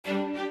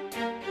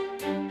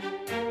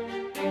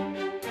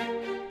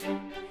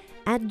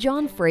At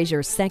John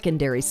Fraser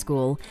Secondary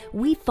School,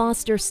 we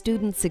foster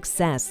student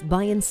success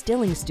by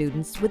instilling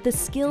students with the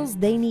skills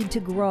they need to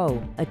grow,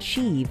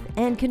 achieve,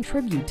 and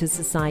contribute to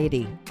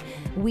society.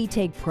 We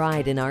take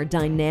pride in our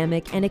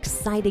dynamic and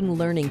exciting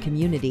learning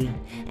community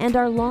and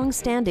our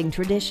long-standing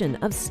tradition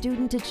of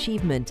student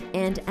achievement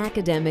and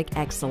academic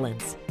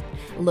excellence.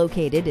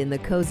 Located in the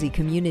cozy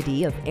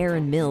community of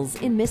Erin Mills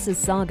in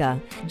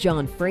Mississauga,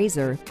 John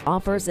Fraser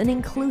offers an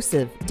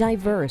inclusive,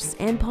 diverse,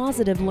 and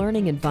positive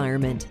learning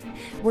environment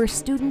where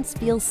students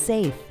feel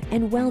safe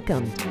and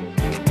welcomed.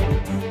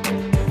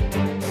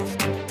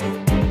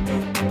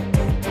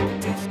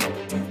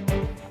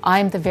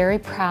 I'm the very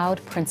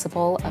proud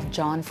principal of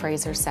John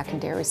Fraser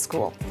Secondary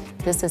School.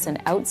 This is an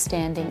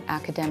outstanding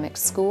academic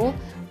school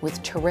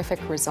with terrific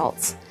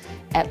results.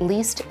 At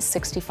least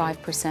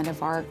 65%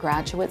 of our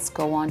graduates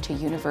go on to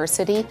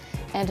university,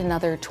 and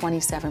another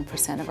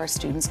 27% of our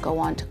students go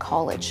on to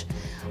college.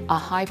 A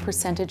high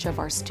percentage of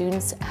our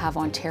students have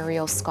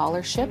Ontario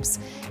scholarships,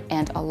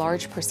 and a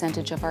large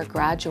percentage of our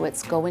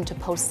graduates go into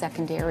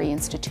post-secondary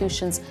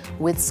institutions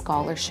with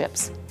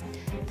scholarships.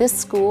 This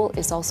school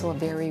is also a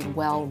very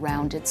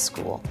well-rounded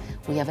school.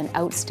 We have an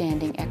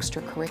outstanding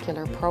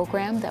extracurricular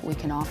program that we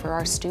can offer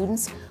our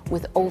students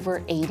with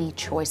over 80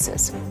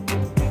 choices.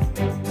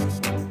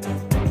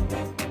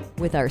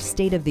 With our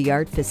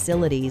state-of-the-art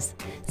facilities,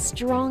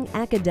 strong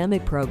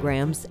academic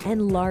programs,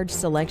 and large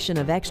selection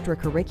of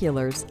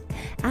extracurriculars,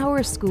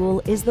 our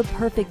school is the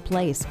perfect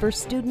place for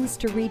students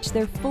to reach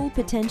their full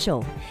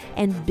potential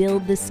and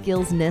build the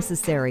skills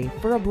necessary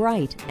for a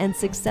bright and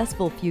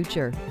successful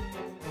future.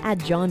 At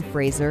John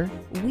Fraser,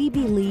 we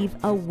believe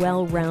a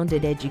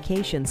well-rounded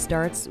education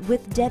starts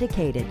with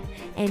dedicated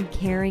and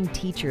caring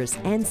teachers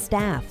and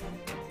staff.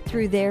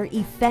 Through their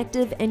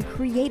effective and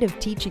creative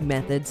teaching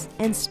methods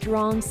and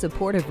strong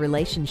supportive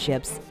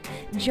relationships,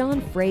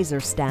 John Fraser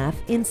staff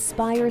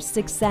inspires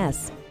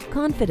success,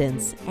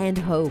 confidence, and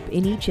hope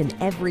in each and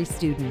every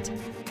student.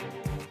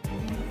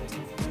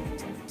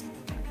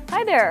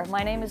 Hi there,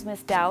 my name is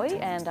Miss Dowie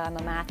and I'm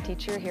a math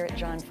teacher here at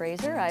John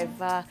Fraser.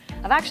 I've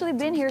actually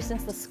been here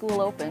since the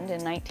school opened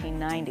in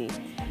 1990.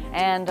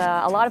 And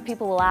a lot of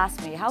people will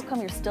ask me, how come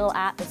you're still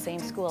at the same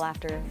school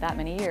after that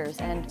many years?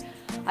 And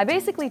I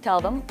basically tell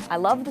them, I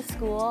love the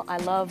school, I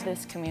love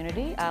this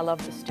community, I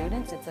love the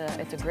students.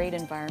 It's a great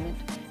environment,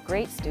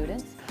 great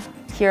students.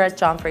 Here at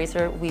John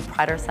Fraser, we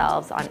pride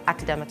ourselves on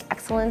academic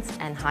excellence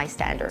and high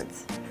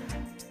standards.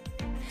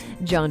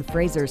 John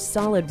Fraser's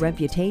solid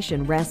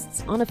reputation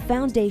rests on a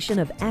foundation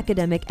of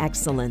academic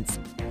excellence.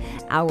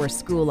 Our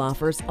school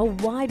offers a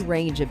wide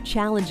range of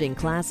challenging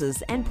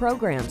classes and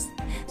programs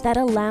that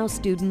allow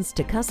students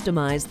to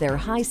customize their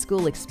high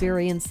school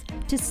experience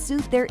to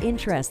suit their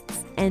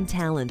interests and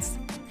talents.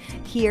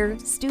 Here,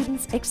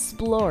 students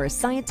explore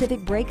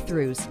scientific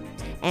breakthroughs,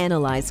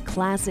 analyze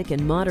classic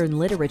and modern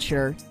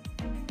literature,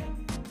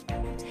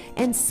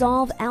 and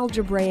solve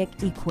algebraic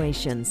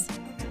equations.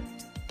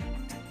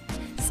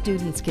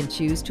 Students can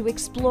choose to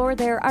explore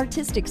their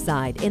artistic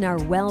side in our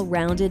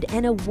well-rounded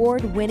and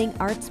award-winning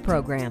arts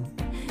program.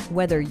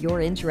 Whether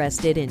you're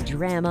interested in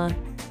drama,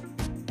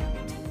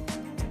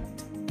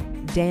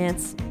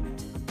 dance,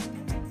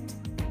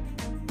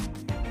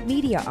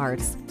 media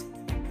arts,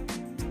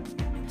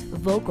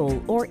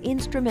 vocal or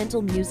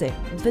instrumental music,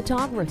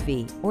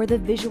 photography, or the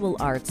visual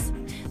arts,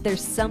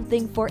 there's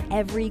something for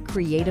every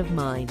creative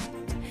mind.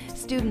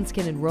 Students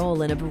can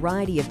enroll in a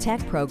variety of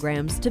tech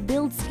programs to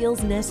build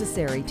skills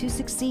necessary to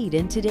succeed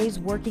in today's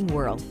working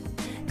world.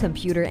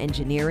 Computer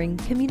engineering,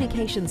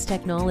 communications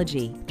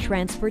technology,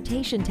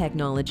 transportation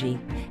technology,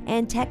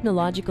 and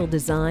technological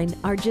design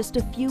are just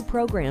a few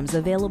programs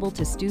available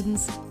to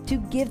students to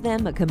give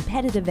them a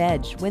competitive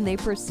edge when they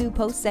pursue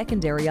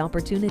post-secondary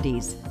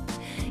opportunities.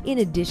 In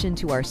addition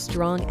to our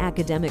strong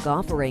academic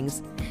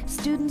offerings,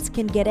 students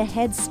can get a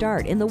head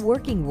start in the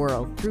working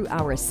world through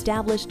our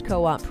established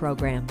co-op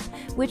program,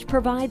 which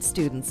provides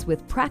students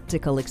with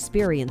practical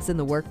experience in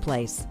the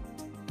workplace.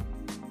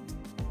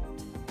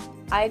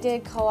 I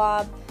did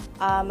co-op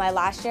my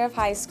last year of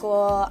high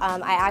school.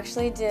 I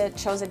actually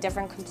chose a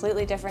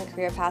completely different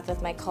career path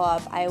with my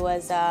co-op. I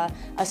was a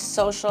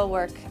social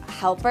work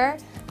helper.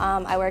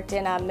 I worked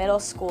in a middle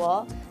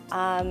school.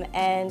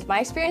 And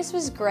my experience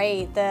was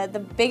great.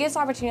 The biggest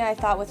opportunity I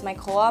thought with my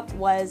co-op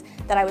was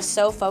that I was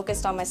so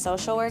focused on my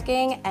social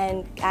working,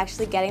 and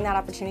actually getting that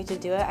opportunity to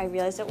do it, I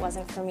realized it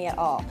wasn't for me at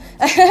all.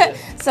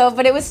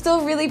 But it was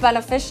still really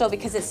beneficial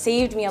because it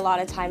saved me a lot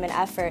of time and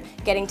effort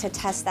getting to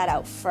test that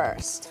out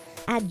first.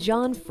 At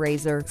John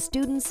Fraser,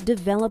 students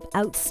develop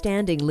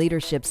outstanding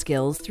leadership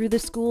skills through the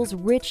school's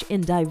rich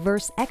and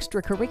diverse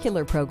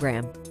extracurricular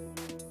program.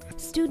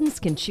 Students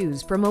can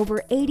choose from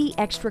over 80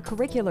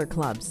 extracurricular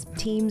clubs,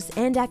 teams,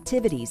 and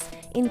activities,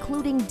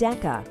 including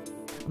DECA,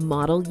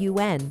 Model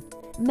UN,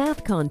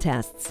 math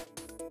contests,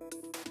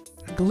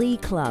 Glee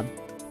Club,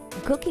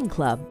 Cooking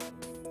Club,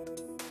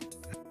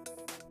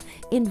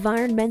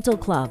 Environmental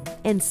Club,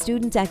 and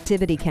Student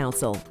Activity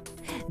Council.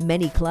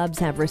 Many clubs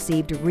have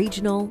received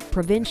regional,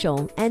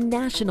 provincial, and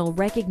national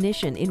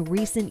recognition in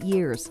recent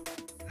years.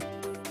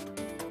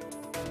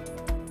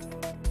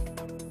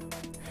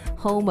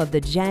 Home of the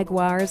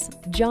Jaguars,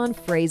 John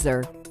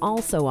Fraser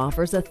also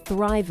offers a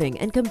thriving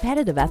and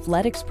competitive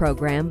athletics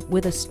program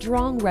with a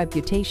strong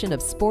reputation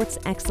of sports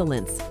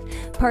excellence,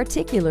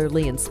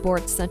 particularly in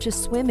sports such as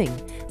swimming,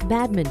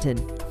 badminton,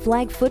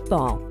 flag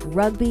football,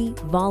 rugby,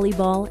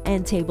 volleyball,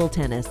 and table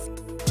tennis.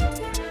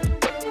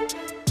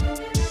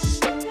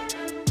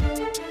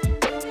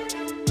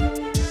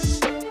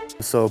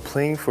 So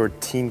playing for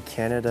Team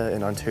Canada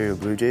and Ontario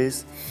Blue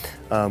Jays,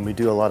 we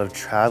do a lot of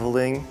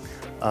traveling,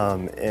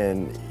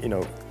 and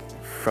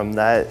from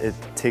that it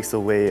takes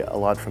away a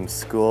lot from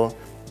school.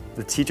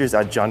 The teachers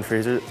at John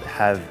Fraser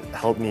have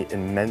helped me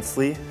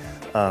immensely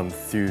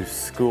through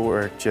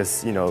schoolwork,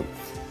 just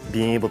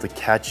being able to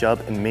catch up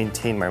and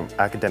maintain my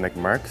academic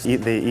marks.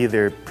 They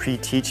either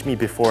pre-teach me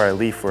before I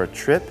leave for a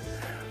trip,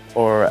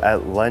 or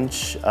at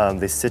lunch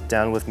they sit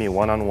down with me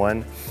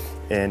one-on-one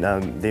and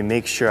they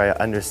make sure I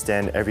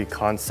understand every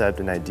concept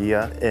and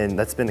idea, and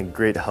that's been a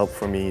great help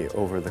for me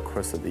over the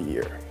course of the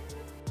year.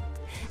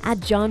 At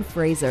John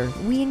Fraser,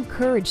 we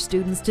encourage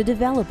students to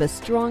develop a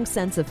strong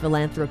sense of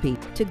philanthropy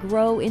to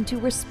grow into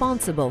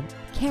responsible,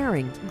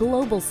 caring,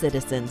 global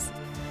citizens.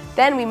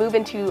 Then we move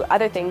into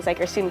other things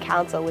like our student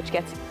council, which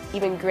gets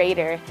even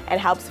greater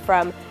and helps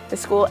from the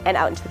school and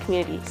out into the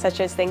community, such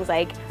as things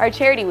like our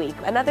Charity Week.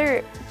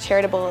 Another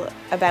charitable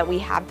event we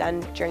have done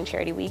during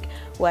Charity Week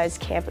was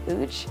Camp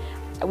Ooch.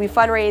 We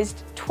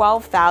fundraised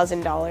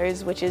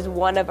 $12,000, which is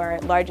one of our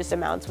largest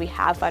amounts we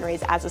have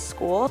fundraised as a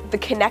school. The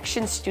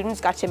connection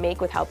students got to make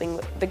with helping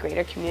the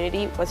greater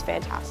community was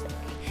fantastic.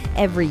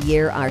 Every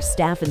year, our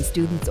staff and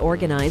students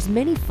organize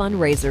many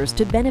fundraisers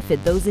to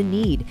benefit those in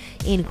need,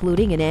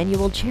 including an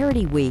annual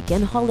Charity Week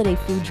and holiday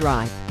food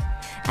drive.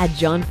 At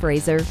John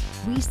Fraser,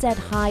 we set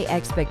high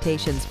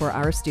expectations for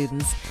our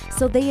students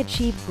so they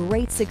achieve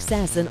great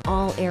success in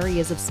all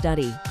areas of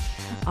study.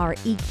 Our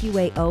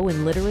EQAO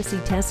and literacy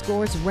test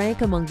scores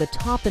rank among the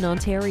top in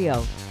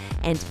Ontario.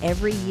 And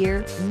every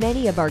year,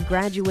 many of our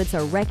graduates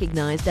are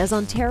recognized as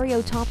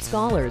Ontario Top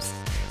Scholars,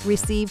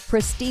 receive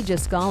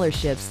prestigious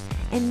scholarships,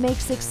 and make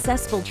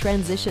successful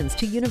transitions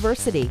to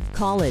university,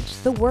 college,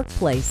 the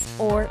workplace,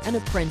 or an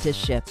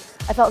apprenticeship.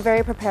 I felt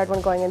very prepared when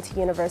going into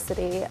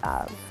university.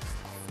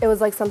 It was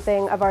like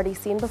something I've already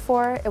seen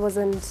before. It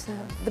wasn't,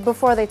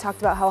 before they talked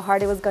about how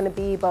hard it was going to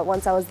be, but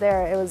once I was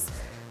there, it was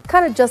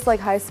kind of just like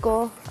high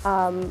school.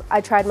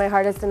 I tried my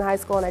hardest in high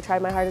school and I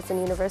tried my hardest in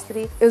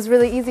university. It was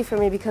really easy for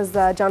me because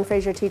the John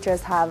Fraser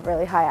teachers have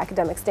really high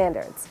academic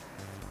standards.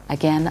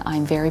 Again,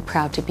 I'm very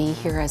proud to be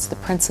here as the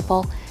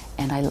principal,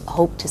 and I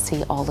hope to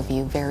see all of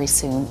you very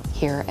soon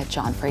here at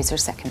John Fraser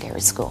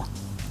Secondary School.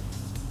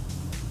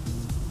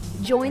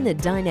 Join the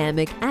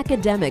dynamic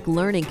academic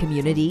learning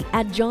community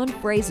at John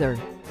Fraser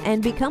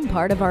and become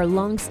part of our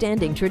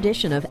long-standing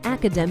tradition of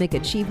academic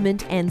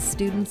achievement and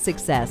student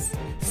success.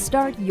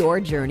 Start your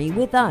journey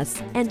with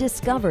us and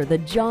discover the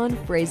John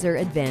Fraser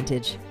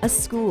Advantage, a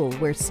school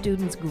where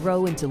students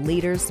grow into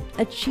leaders,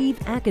 achieve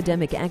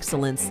academic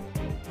excellence,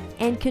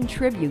 and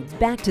contribute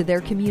back to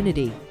their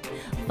community.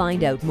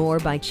 Find out more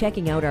by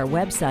checking out our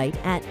website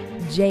at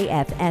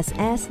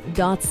jfss.ca.